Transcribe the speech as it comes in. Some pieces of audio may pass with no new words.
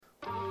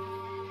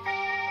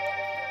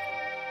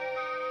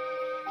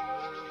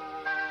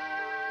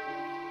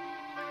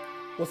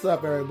What's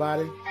up,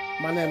 everybody?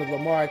 My name is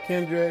Lamar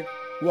Kendrick.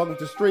 Welcome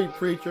to Street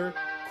Preacher,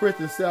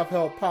 Christian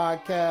Self-Help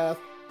Podcast.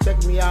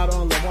 Check me out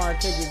on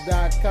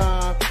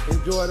lamarkendrick.com.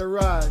 Enjoy the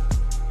ride.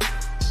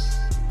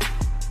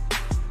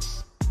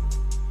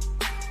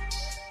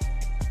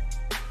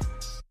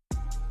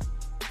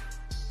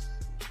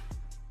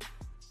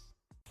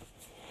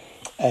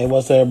 Hey,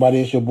 what's up, everybody?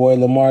 It's your boy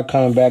Lamar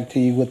coming back to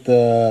you with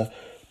the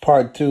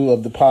part 2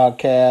 of the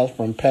podcast,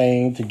 From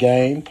Pain to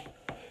Gain.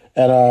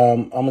 And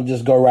I'm going to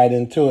just go right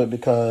into it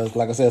because,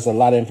 like I said, it's a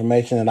lot of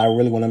information and I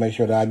really want to make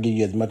sure that I give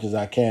you as much as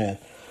I can.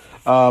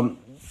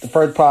 The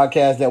first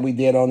podcast that we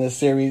did on this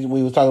series,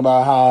 we was talking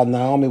about how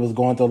Naomi was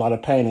going through a lot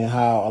of pain and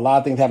how a lot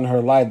of things happened in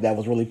her life that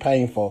was really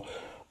painful.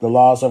 The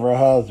loss of her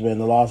husband,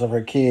 the loss of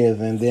her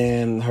kids, and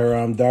then her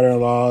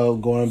daughter-in-law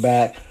going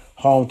back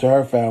home to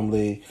her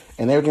family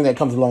and everything that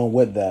comes along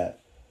with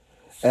that.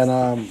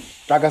 And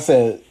like I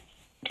said,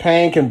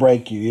 pain can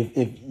break you.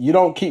 If you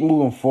don't keep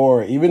moving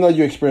forward, even though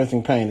you're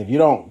experiencing pain, if you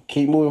don't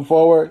keep moving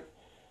forward,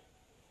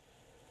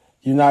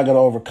 you're not going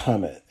to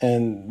overcome it.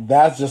 And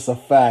that's just a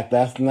fact.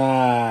 That's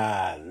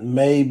not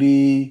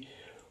maybe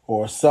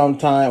or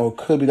sometime or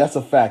could be. That's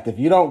a fact. If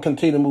you don't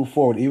continue to move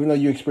forward, even though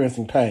you're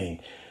experiencing pain,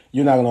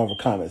 you're not going to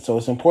overcome it. So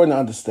it's important to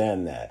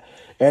understand that.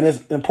 And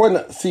it's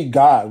important to see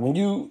God. When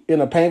you in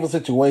a painful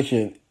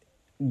situation,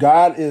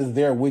 God is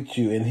there with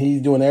you and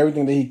he's doing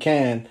everything that he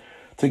can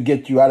to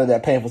get you out of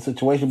that painful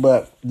situation.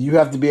 But you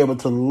have to be able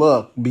to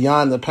look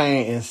beyond the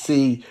pain and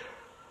see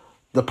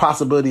the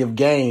possibility of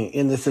gain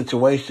in this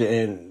situation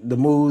and the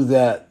moves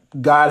that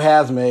God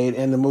has made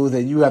and the moves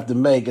that you have to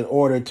make in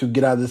order to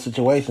get out of this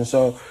situation.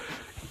 So,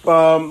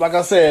 like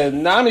I said,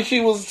 Naomi,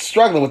 she was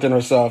struggling within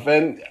herself.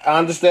 And I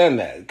understand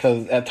that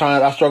because at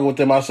times I struggle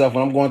within myself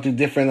when I'm going through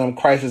different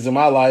crises in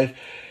my life.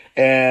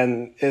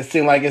 And it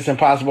seemed like it's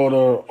impossible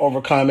to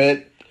overcome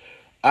it.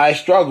 I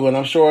struggle, and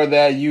I'm sure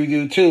that you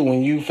do too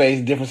when you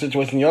face different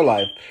situations in your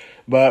life.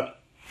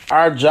 But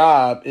our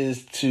job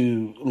is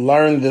to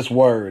learn this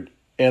word.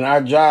 And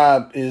our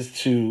job is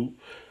to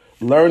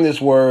learn this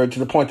word to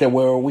the point that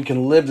where we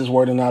can live this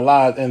word in our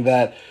lives, and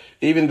that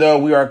even though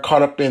we are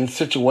caught up in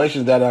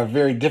situations that are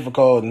very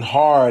difficult and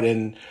hard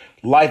and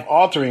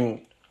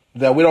life-altering,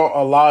 that we don't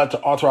allow it to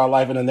alter our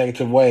life in a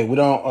negative way. We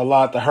don't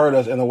allow it to hurt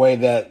us in a way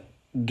that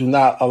do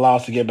not allow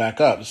us to get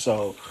back up.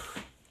 So,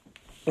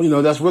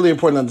 that's really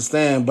important to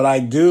understand. But I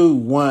do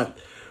want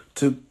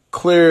to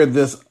clear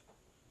this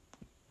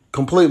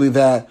completely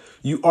that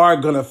you are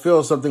going to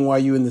feel something while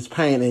you're in this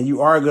pain, and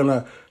you are going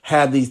to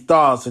have these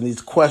thoughts and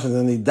these questions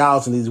and these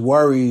doubts and these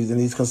worries and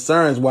these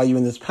concerns while you're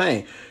in this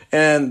pain.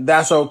 And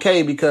that's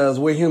okay because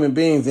we're human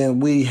beings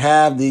and we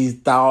have these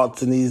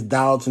thoughts and these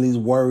doubts and these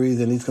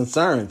worries and these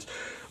concerns.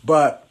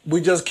 But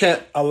we just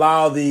can't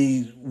allow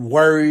these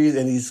worries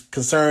and these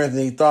concerns and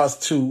these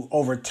thoughts to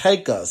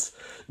overtake us.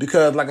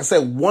 Because, like I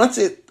said, once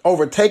it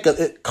overtakes us,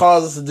 it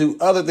causes us to do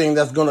other things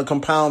that's going to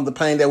compound the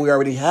pain that we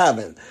already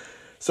having.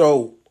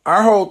 So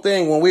our whole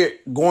thing when we're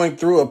going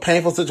through a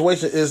painful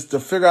situation is to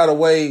figure out a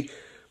way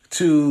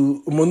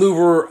to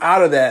maneuver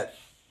out of that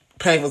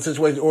painful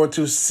situation, or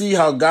to see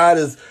how God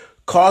is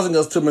causing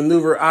us to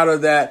maneuver out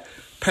of that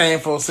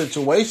painful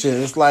situation.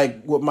 It's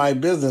like with my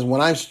business, when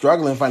I'm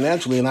struggling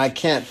financially and I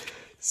can't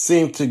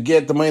seem to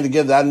get the money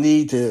together I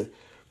need to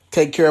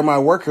take care of my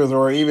workers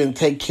or even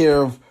take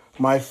care of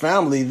my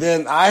family,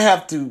 then I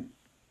have to,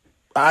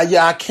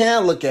 I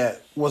can look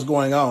at what's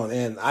going on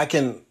and I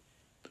can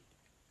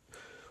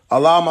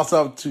allow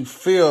myself to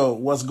feel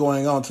what's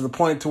going on to the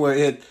point to where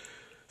it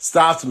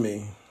stops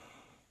me.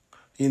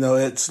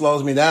 It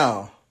slows me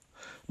down.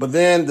 But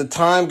then the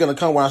time going to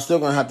come where I'm still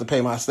going to have to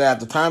pay my staff.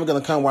 The time going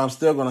to come where I'm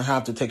still going to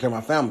have to take care of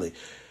my family.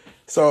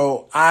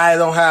 So I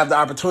don't have the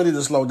opportunity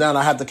to slow down.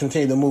 I have to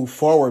continue to move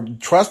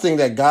forward, trusting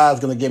that God's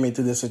going to get me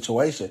through this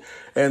situation.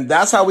 And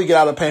that's how we get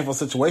out of painful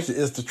situations,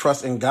 is to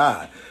trust in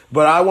God.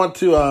 But I want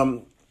to,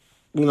 go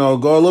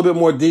a little bit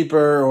more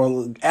deeper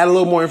or add a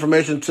little more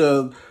information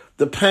to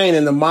the pain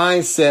and the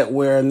mindset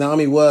where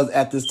Naomi was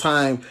at this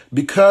time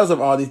because of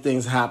all these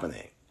things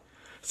happening.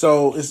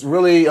 So it's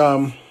really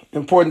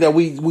important that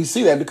we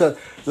see that, because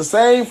the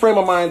same frame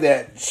of mind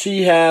that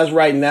she has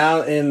right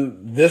now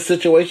in this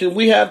situation,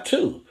 we have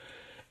too.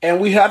 And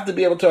we have to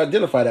be able to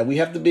identify that. We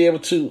have to be able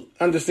to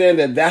understand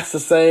that that's the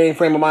same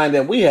frame of mind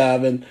that we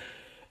have.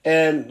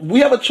 And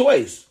we have a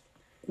choice.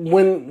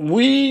 When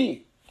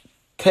we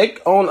take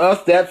on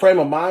us that frame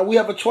of mind, we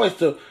have a choice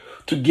to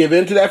give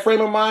into that frame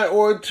of mind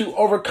or to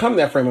overcome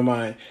that frame of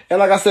mind. And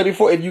like I said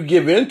before, if you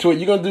give into it,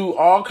 you're going to do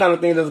all kind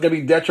of things that's going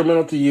to be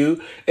detrimental to you,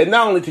 and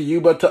not only to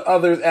you, but to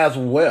others as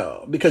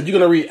well, because you're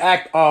going to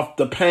react off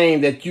the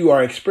pain that you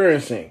are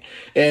experiencing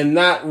and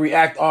not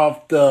react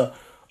off the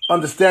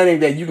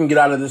understanding that you can get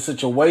out of this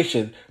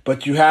situation,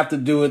 but you have to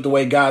do it the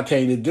way God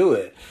tells you to do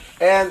it.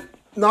 And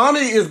Naomi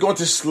is going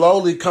to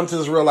slowly come to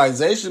this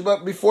realization,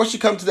 but before she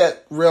comes to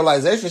that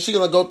realization, she's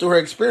going to go through her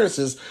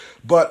experiences.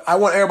 But I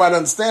want everybody to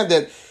understand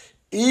that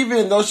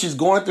even though she's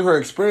going through her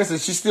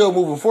experiences, she's still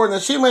moving forward. Now,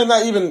 she may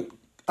not even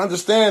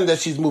understand that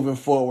she's moving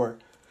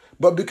forward,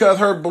 But because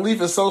her belief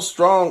is so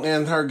strong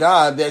in her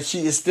God that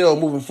she is still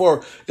moving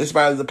forward in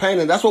spite of the pain.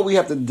 And that's what we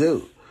have to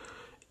do.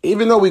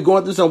 Even though we're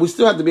going through something, we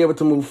still have to be able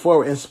to move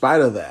forward in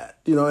spite of that.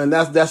 And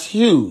that's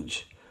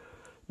huge.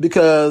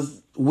 Because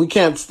we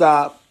can't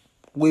stop.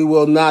 We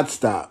will not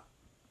stop.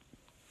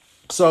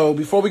 So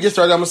before we get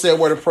started, I'm going to say a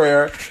word of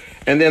prayer.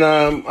 And then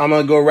I'm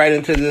going to go right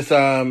into this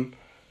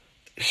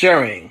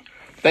sharing.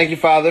 Thank you,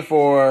 Father,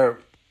 for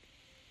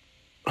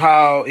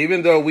how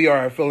even though we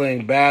are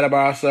feeling bad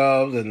about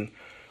ourselves and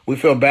we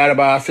feel bad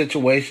about our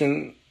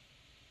situation,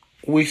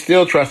 we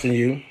still trust in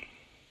you.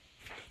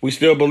 We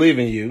still believe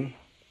in you.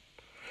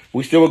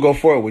 We still will go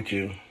forward with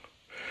you.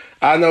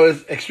 I know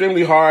it's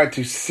extremely hard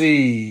to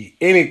see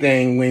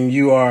anything when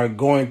you are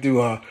going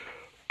through a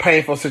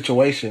painful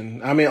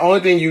situation. I mean, the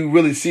only thing you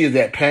really see is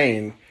that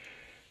pain.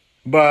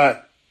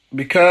 But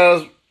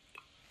because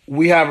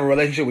we have a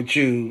relationship with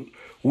you,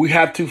 we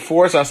have to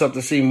force ourselves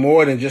to see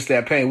more than just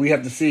that pain. We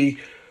have to see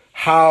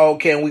how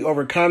can we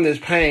overcome this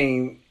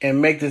pain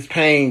and make this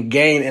pain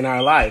gain in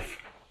our life.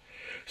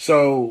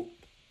 So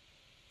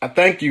I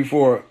thank you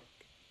for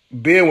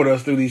being with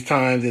us through these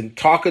times and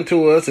talking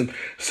to us and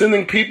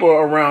sending people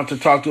around to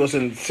talk to us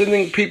and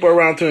sending people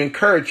around to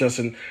encourage us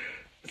and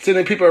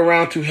sending people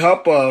around to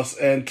help us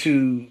and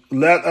to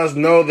let us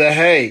know that,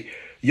 hey,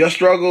 your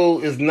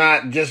struggle is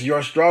not just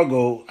your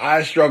struggle.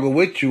 I struggle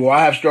with you, or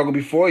I have struggled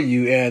before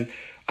you, and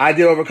I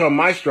did overcome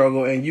my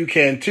struggle, and you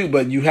can too,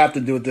 but you have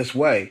to do it this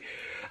way.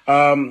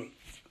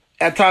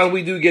 At times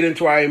we do get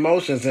into our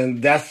emotions,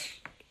 and that's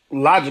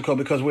logical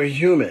because we're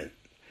human.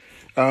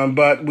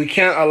 But we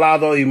can't allow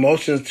those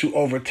emotions to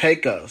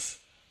overtake us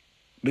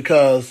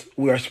because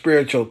we are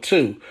spiritual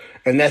too.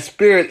 And that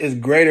spirit is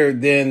greater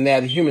than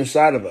that human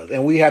side of us.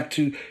 And we have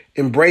to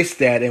embrace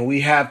that, and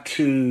we have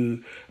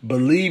to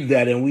believe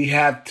that, and we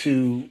have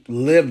to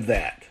live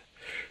that.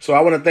 So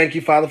I want to thank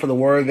you, Father, for the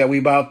word that we're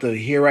about to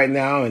hear right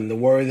now and the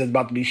word that's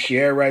about to be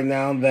shared right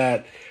now,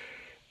 that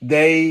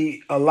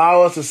they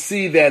allow us to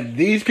see that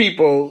these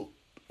people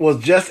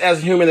was just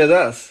as human as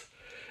us.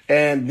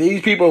 And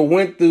these people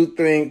went through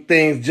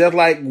things just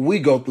like we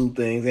go through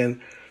things. And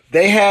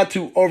they had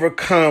to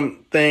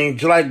overcome things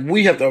just like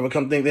we have to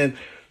overcome things. And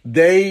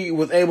they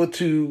was able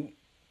to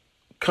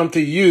come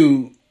to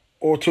you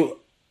or to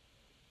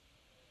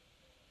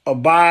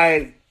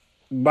abide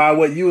by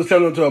what you was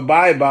telling them to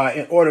abide by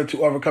in order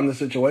to overcome the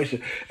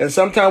situation. And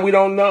sometimes we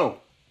don't know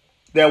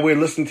that we're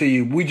listening to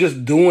you. We're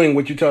just doing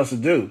what you tell us to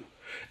do.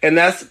 And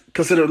that's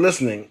considered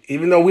listening,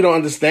 even though we don't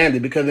understand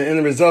it, because the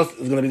end result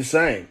is going to be the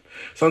same.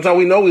 Sometimes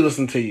we know we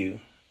listen to you,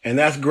 and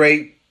that's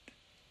great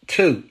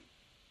too.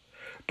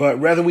 But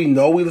whether we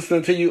know we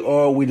listen to you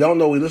or we don't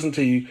know we listen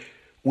to you,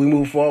 we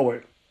move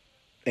forward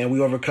and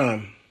we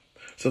overcome.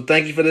 So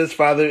thank you for this,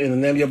 Father, in the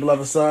name of your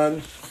beloved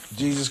Son,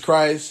 Jesus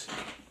Christ.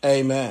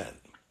 Amen.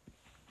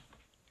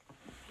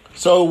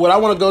 So what I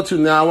want to go to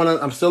now,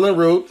 I'm still in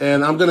Ruth,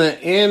 and I'm going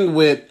to end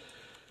with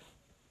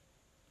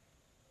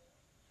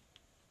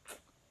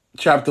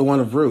chapter 1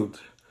 of Ruth.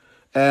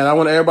 And I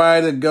want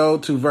everybody to go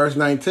to verse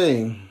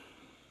 19.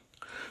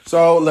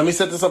 So let me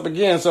set this up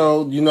again.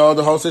 So,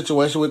 the whole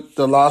situation with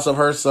the loss of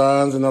her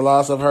sons and the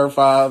loss of her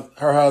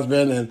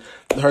husband, and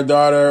her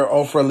daughter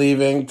Oprah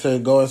leaving to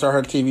go and start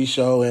her TV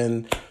show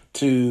and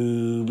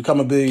to become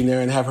a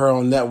billionaire and have her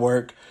own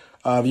network.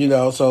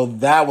 So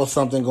that was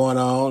something going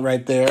on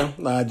right there.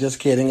 Just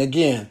kidding.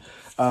 Again,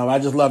 I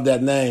just love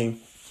that name.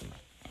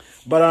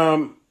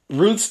 But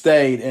Ruth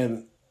stayed,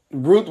 and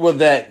Ruth was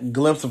that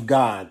glimpse of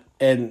God.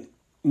 And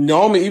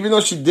Naomi, even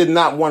though she did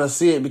not want to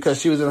see it because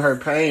she was in her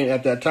pain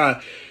at that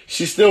time,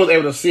 she still was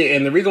able to see it.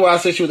 And the reason why I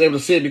say she was able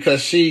to see it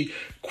because she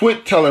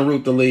quit telling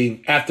Ruth to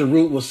leave after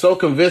Ruth was so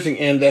convincing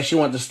in that she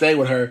wanted to stay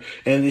with her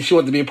and she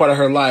wanted to be a part of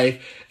her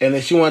life and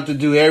that she wanted to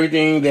do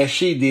everything that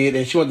she did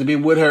and she wanted to be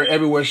with her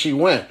everywhere she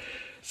went.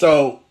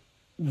 So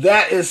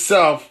that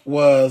itself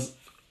was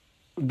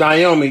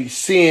Naomi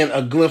seeing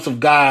a glimpse of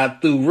God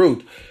through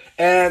Ruth.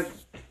 And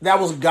that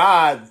was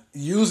God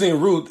using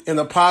Ruth in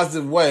a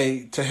positive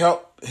way to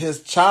help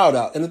his child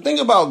out. And the thing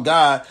about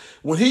God,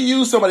 when he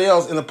used somebody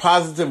else in a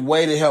positive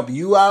way to help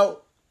you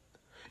out,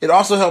 it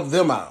also helped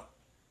them out.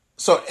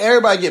 So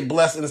everybody get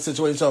blessed in the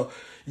situation. So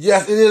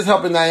yes, it is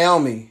helping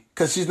Naomi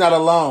because she's not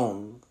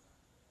alone.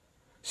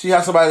 She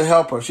has somebody to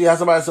help her. She has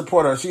somebody to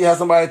support her. She has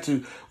somebody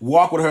to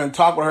walk with her and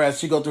talk with her as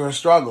she goes through her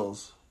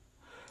struggles.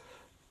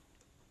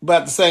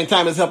 But at the same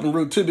time, it's helping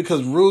Ruth too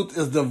because Ruth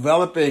is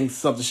developing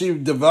something. She's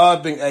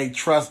developing a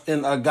trust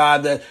in a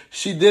God that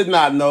she did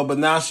not know, but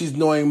now she's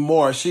knowing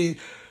more. She's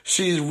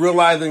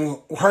realizing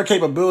her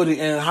capability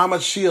and how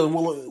much she is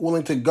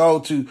willing to go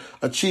to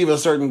achieve a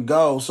certain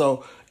goal.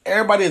 So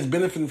everybody is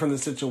benefiting from the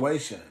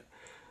situation.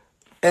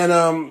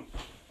 And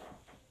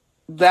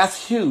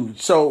that's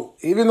huge. So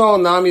even though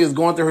Naomi is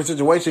going through her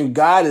situation,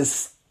 God is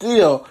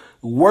still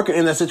working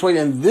in that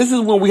situation. And this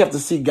is when we have to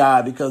see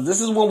God because this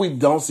is when we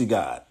don't see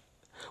God.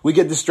 We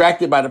get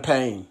distracted by the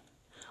pain.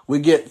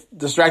 We get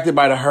distracted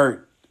by the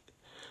hurt.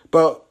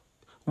 But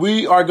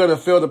we are going to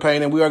feel the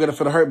pain and we are going to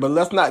feel the hurt. But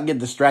let's not get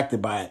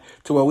distracted by it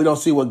to where we don't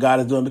see what God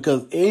is doing.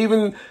 Because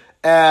even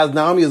as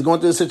Naomi is going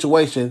through the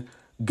situation,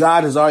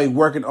 God is already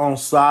working on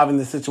solving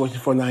the situation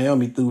for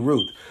Naomi through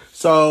Ruth.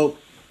 So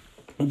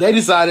they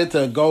decided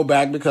to go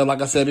back because,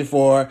 like I said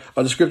before,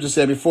 or the scripture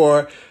said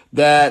before,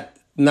 that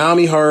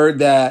Naomi heard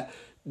that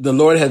the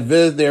Lord had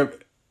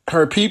visited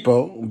her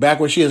people back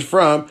where she is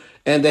from,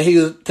 and that he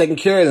was taking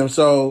care of them.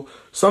 So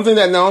something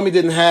that Naomi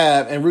didn't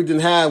have and Ruth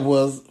didn't have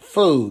was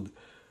food.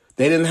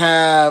 They didn't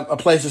have a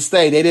place to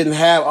stay. They didn't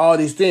have all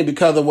these things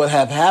because of what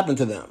had happened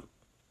to them.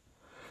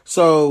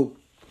 So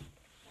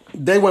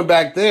they went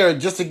back there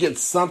just to get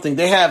something.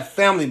 They have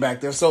family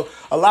back there. So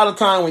a lot of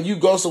time when you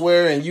go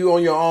somewhere and you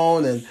on your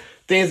own and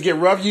things get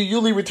rough, you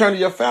usually return to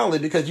your family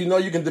because you know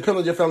you can depend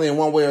on your family in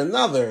one way or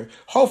another,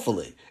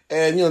 hopefully.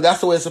 And,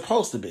 that's the way it's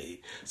supposed to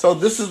be. So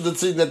this is the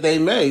decision that they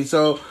made.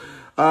 So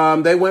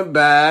they went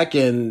back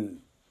and,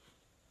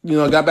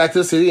 got back to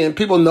the city, and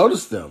people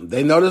noticed them.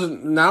 They noticed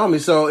Naomi.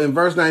 So in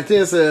verse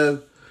 19 it says,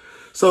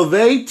 so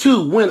they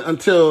too went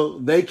until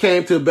they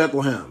came to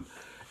Bethlehem.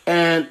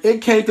 And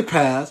it came to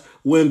pass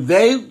when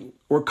they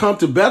were come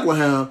to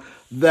Bethlehem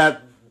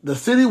that the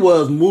city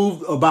was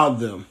moved about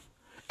them.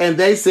 And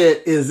they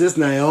said, is this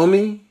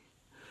Naomi?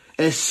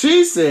 And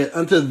she said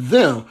unto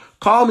them,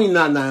 call me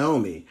not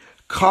Naomi,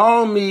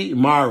 call me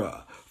Mara.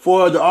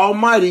 For the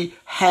Almighty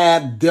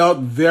had dealt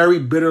very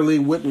bitterly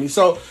with me.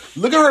 So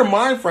look at her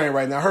mind frame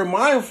right now. Her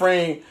mind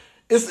frame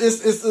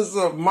is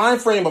a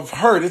mind frame of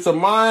hurt. It's a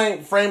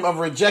mind frame of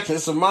rejection.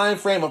 It's a mind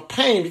frame of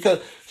pain because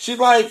she's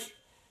like,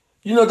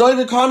 don't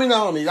even call me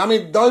Naomi. I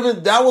mean,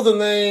 that was a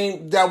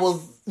name that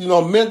was,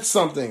 meant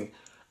something.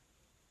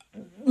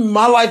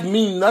 My life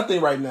means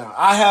nothing right now.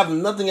 I have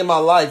nothing in my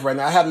life right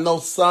now. I have no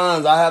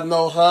sons. I have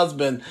no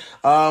husband.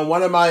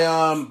 One of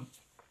my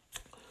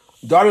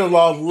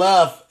daughter-in-law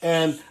left,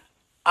 and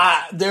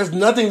there's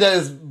nothing that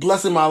is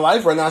blessing my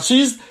life right now.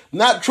 She's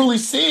not truly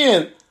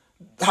seeing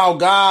how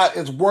God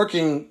is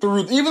working through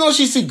Ruth. Even though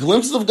she sees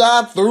glimpses of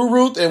God through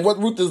Ruth and what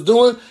Ruth is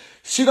doing,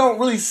 she don't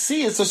really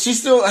see it. So she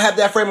still have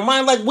that frame of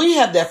mind like we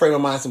have that frame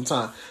of mind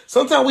sometimes.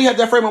 Sometimes we have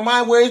that frame of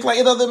mind where it's like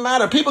it doesn't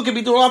matter. People can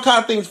be doing all kinds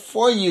of things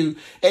for you,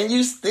 and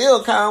you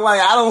still kind of like,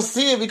 I don't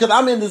see it because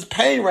I'm in this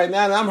pain right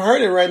now and I'm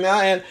hurting right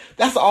now, and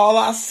that's all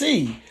I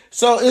see.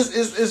 So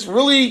it's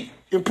really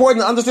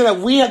important to understand that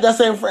we have that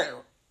same frame.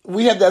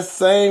 We have that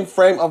same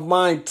frame of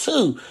mind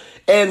too.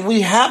 And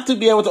we have to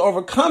be able to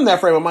overcome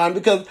that frame of mind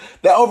because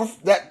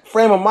that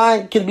frame of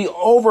mind can be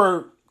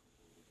overwhelming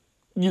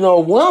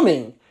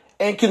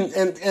and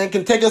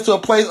can take us to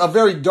a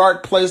very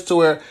dark place to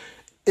where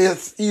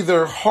it's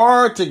either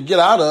hard to get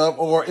out of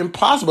or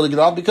impossible to get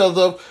out because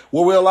of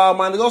where we allow our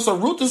mind to go. So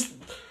Ruth is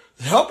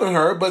helping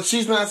her, but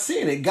she's not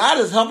seeing it. God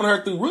is helping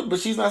her through Ruth, but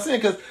she's not seeing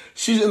it because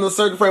she's in a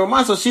certain frame of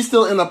mind. So she's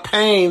still in a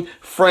pain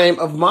frame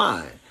of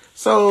mind.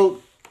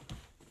 So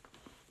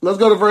let's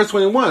go to verse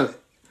 21.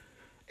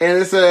 And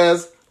it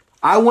says,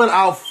 I went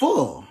out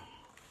full,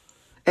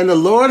 and the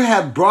Lord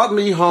hath brought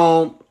me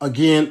home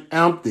again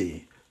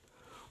empty.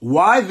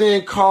 Why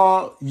then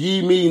call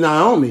ye me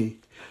Naomi,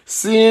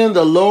 seeing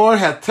the Lord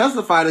hath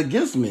testified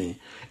against me,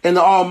 and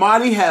the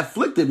Almighty hath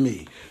afflicted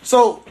me?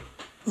 So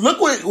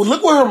look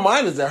where her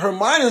mind is at. Her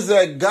mind is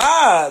that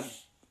God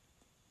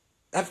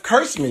have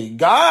cursed me.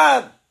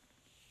 God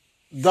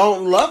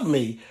don't love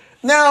me.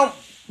 Now,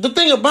 the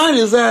thing about it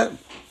is that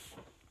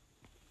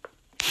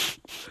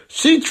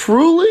she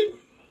truly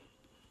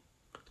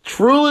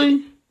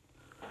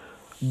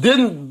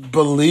didn't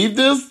believe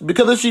this,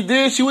 because if she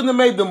did, she wouldn't have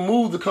made the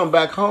move to come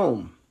back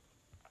home.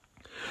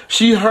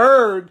 She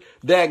heard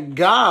that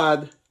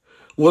God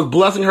was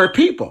blessing her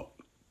people.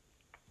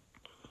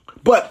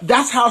 But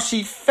that's how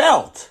she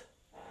felt.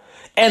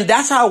 And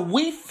that's how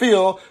we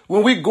feel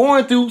when we're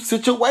going through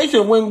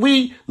situations, when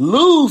we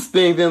lose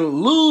things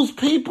and lose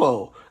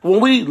people,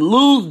 when we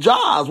lose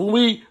jobs, when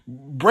we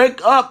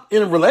break up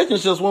in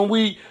relationships, when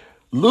we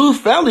lose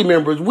family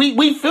members.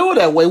 We feel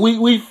that way.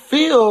 We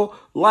feel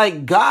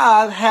like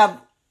God have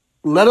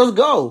let us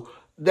go,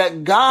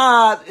 that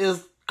God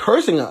is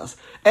cursing us.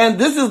 And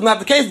this is not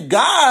the case.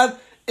 God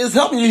is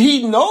helping you.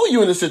 He knows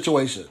you're in a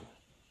situation.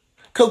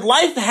 Because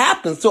life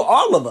happens to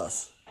all of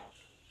us.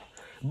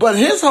 But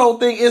his whole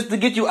thing is to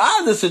get you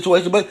out of this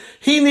situation. But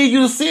he needs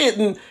you to see it.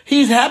 And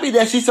he's happy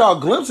that she saw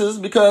glimpses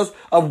because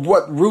of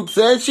what Ruth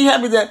said. He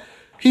happy that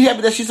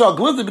she saw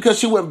glimpses because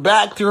she went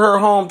back to her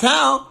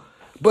hometown.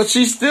 But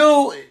she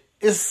still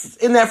is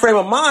in that frame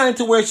of mind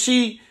to where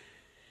she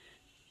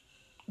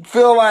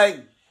feel like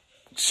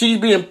she's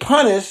being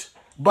punished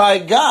by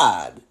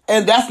God.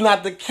 And that's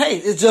not the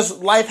case. It's just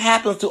life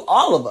happens to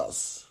all of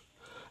us,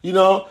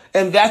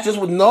 and that's just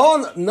what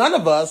none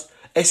of us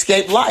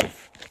escape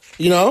life,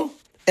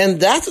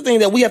 and that's the thing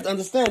that we have to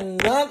understand.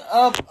 None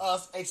of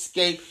us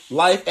escape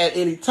life at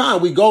any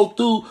time. We go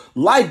through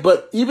life,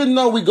 but even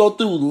though we go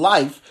through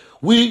life,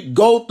 we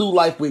go through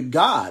life with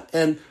God,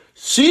 and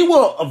she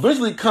will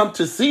eventually come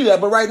to see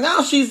that. But right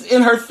now she's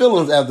in her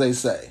feelings, as they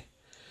say,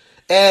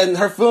 and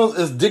her feelings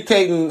is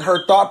dictating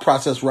her thought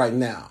process right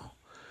now.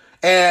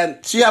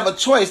 And she have a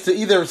choice to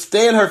either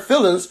stay in her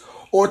feelings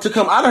or to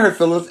come out of her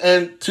feelings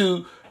and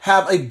to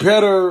have a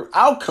better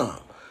outcome.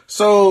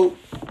 So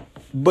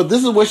But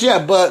this is where she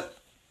at. But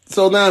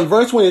so now in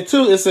verse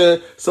 22, it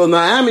said, so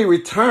Naomi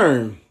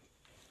returned,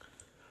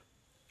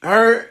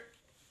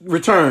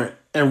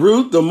 and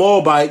Ruth the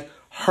Moabite,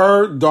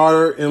 her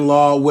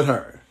daughter-in-law, with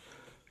her,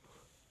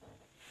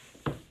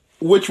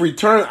 which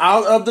returned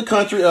out of the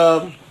country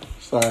of,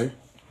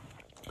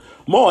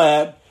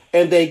 Moab,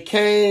 and they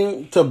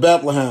came to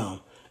Bethlehem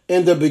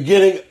in the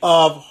beginning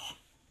of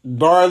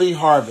barley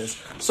harvest.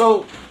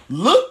 So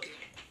look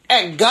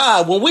at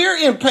God. When we're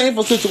in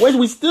painful situations,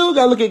 we still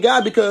got to look at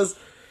God, because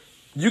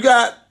you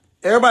got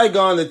everybody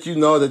gone that you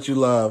know that you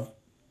love,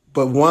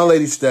 but one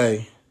lady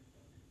stay.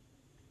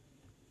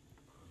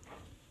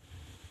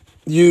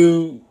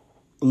 You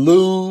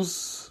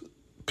lose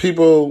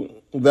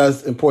people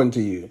that's important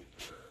to you,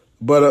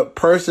 but a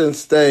person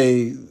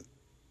stays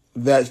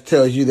that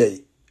tells you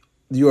that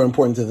you are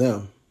important to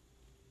them.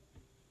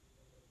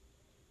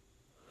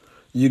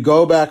 You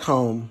go back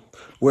home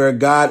where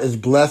God is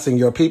blessing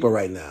your people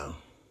right now.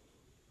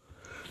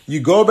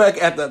 You go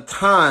back at the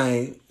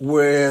time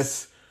where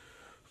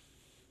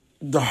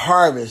the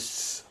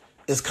harvest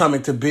is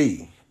coming to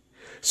be.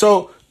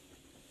 So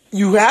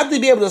you have to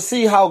be able to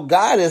see how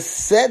God is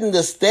setting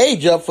the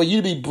stage up for you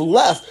to be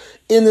blessed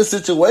in this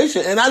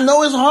situation. And I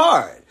know it's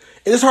hard.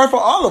 And it's hard for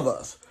all of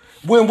us.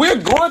 When we're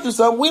going through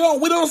something, we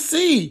don't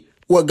see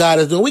what God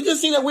is doing. We just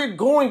see that we're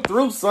going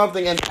through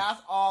something, and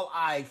that's all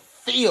I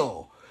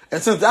feel.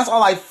 And since that's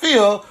all I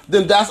feel,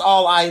 then that's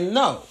all I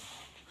know.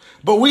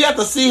 But we have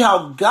to see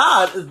how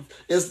God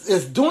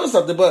is doing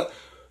something. But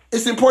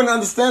it's important to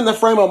understand the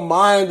frame of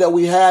mind that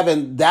we have,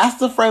 and that's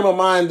the frame of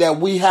mind that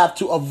we have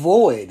to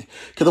avoid.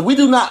 Because if we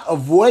do not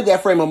avoid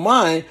that frame of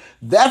mind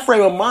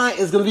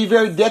is going to be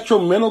very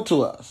detrimental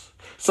to us.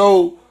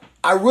 So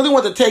I really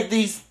want to take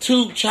these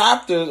two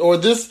chapters, or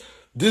the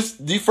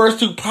first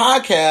two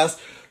podcasts,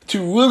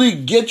 to really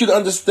get you to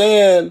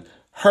understand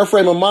her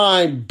frame of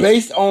mind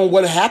based on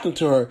what happened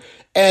to her,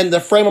 and the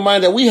frame of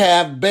mind that we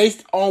have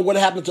based on what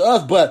happened to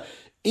us. But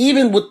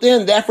even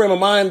within that frame of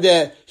mind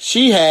that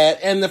she had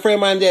and the frame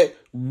of mind that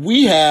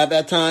we have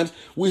at times,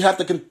 we have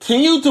to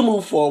continue to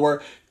move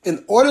forward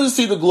in order to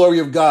see the glory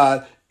of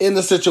God in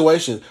the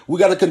situation. We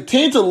got to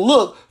continue to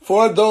look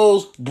for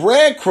those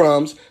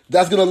breadcrumbs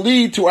that's going to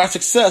lead to our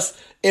success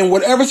in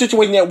whatever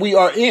situation that we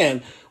are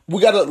in.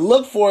 We got to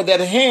look for that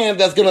hand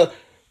that's going to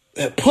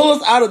pull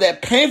us out of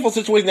that painful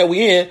situation that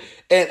we're in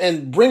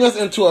and bring us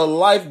into a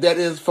life that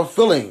is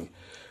fulfilling.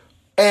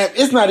 And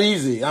it's not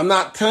easy. I'm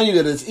not telling you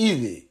that it's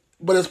easy,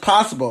 but it's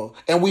possible.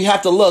 And we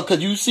have to look,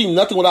 because you see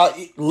nothing without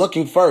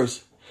looking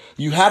first.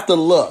 You have to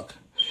look.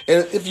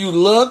 And if you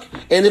look,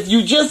 and if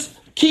you just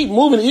keep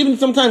moving, even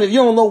sometimes if you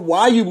don't know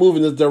why you move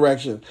in this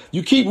direction,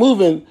 you keep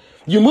moving,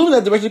 you move in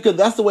that direction because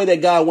that's the way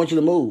that God wants you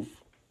to move.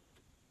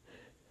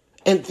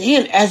 And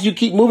then as you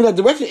keep moving that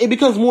direction, it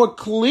becomes more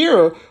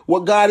clear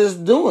what God is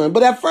doing.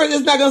 But at first,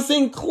 it's not going to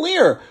seem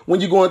clear when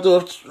you're going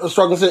through a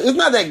struggling situation. It's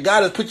not that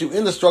God has put you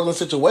in the struggling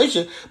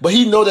situation, but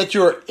he knows that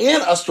you're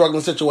in a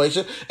struggling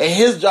situation, and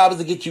his job is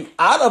to get you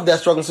out of that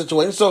struggling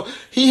situation. So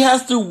he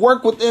has to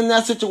work within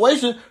that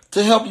situation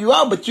to help you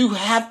out. But you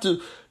have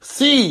to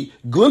see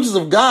glimpses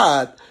of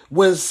God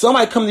when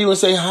somebody comes to you and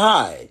say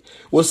hi.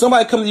 When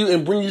somebody comes to you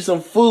and bring you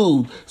some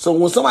food. So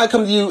when somebody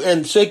comes to you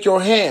and shake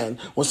your hand.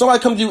 When somebody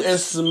comes to you and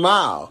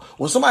smile.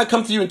 When somebody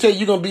comes to you and tell you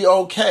you're going to be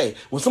okay.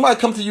 When somebody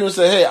comes to you and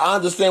say, hey, I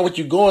understand what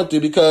you're going through,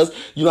 because,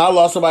 I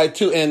lost somebody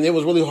too, and it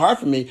was really hard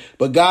for me,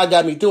 but God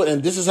got me through it,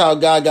 and this is how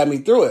God got me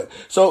through it.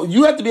 So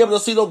you have to be able to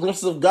see those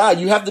glimpses of God.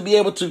 You have to be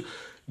able to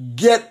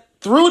get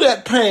through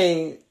that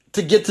pain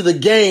to get to the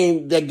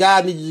game that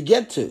God needs you to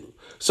get to.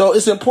 So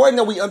it's important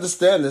that we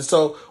understand this.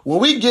 So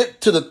when we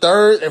get to the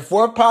third and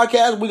fourth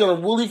podcast, we're going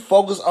to really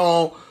focus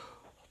on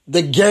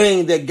the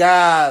gain that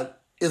God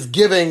is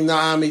giving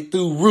Naomi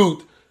through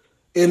Ruth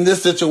in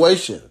this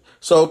situation.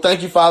 So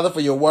thank you, Father, for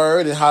your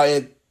word and how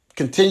it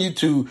continued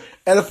to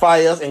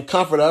edify us and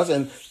comfort us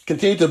and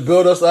continue to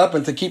build us up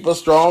and to keep us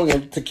strong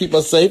and to keep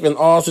us safe in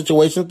all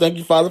situations. Thank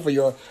you, Father, for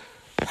your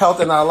health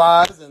in our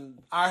lives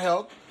and our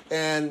health,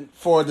 and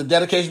for the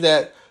dedication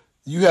that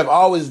you have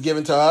always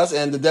given to us,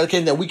 and the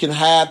dedication that we can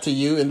have to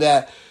you, and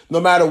that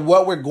no matter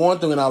what we're going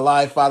through in our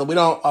life, Father, we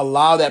don't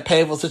allow that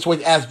painful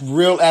situation, as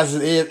real as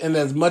it is and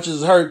as much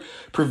as it hurt,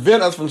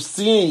 prevent us from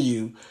seeing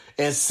you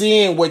and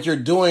seeing what you're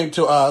doing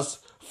to us,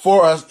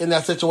 for us in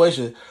that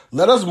situation.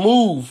 Let us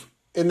move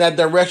in that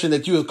direction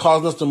that you have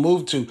caused us to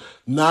move to.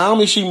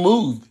 Naomi, she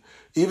moved.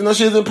 Even though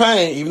she was in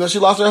pain, even though she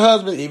lost her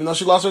husband, even though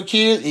she lost her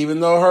kids, even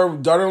though her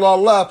daughter-in-law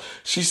left,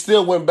 she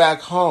still went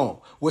back home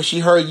where she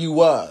heard you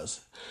was.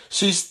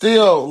 She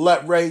still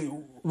let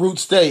Ruth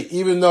stay,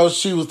 even though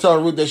she was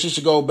telling Ruth that she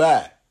should go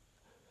back.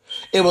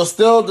 It was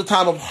still the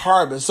time of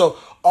harvest. So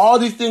all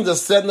these things are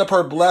setting up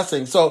her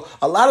blessing. So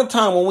a lot of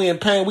time when we're in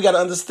pain, we got to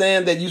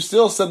understand that you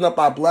still setting up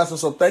our blessing.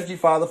 So thank you,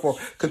 Father, for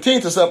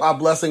continuing to set up our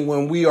blessing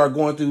when we are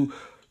going through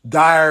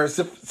dire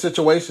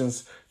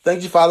situations.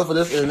 Thank you, Father, for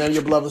this. In the name of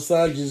your beloved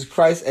Son, Jesus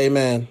Christ.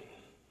 Amen.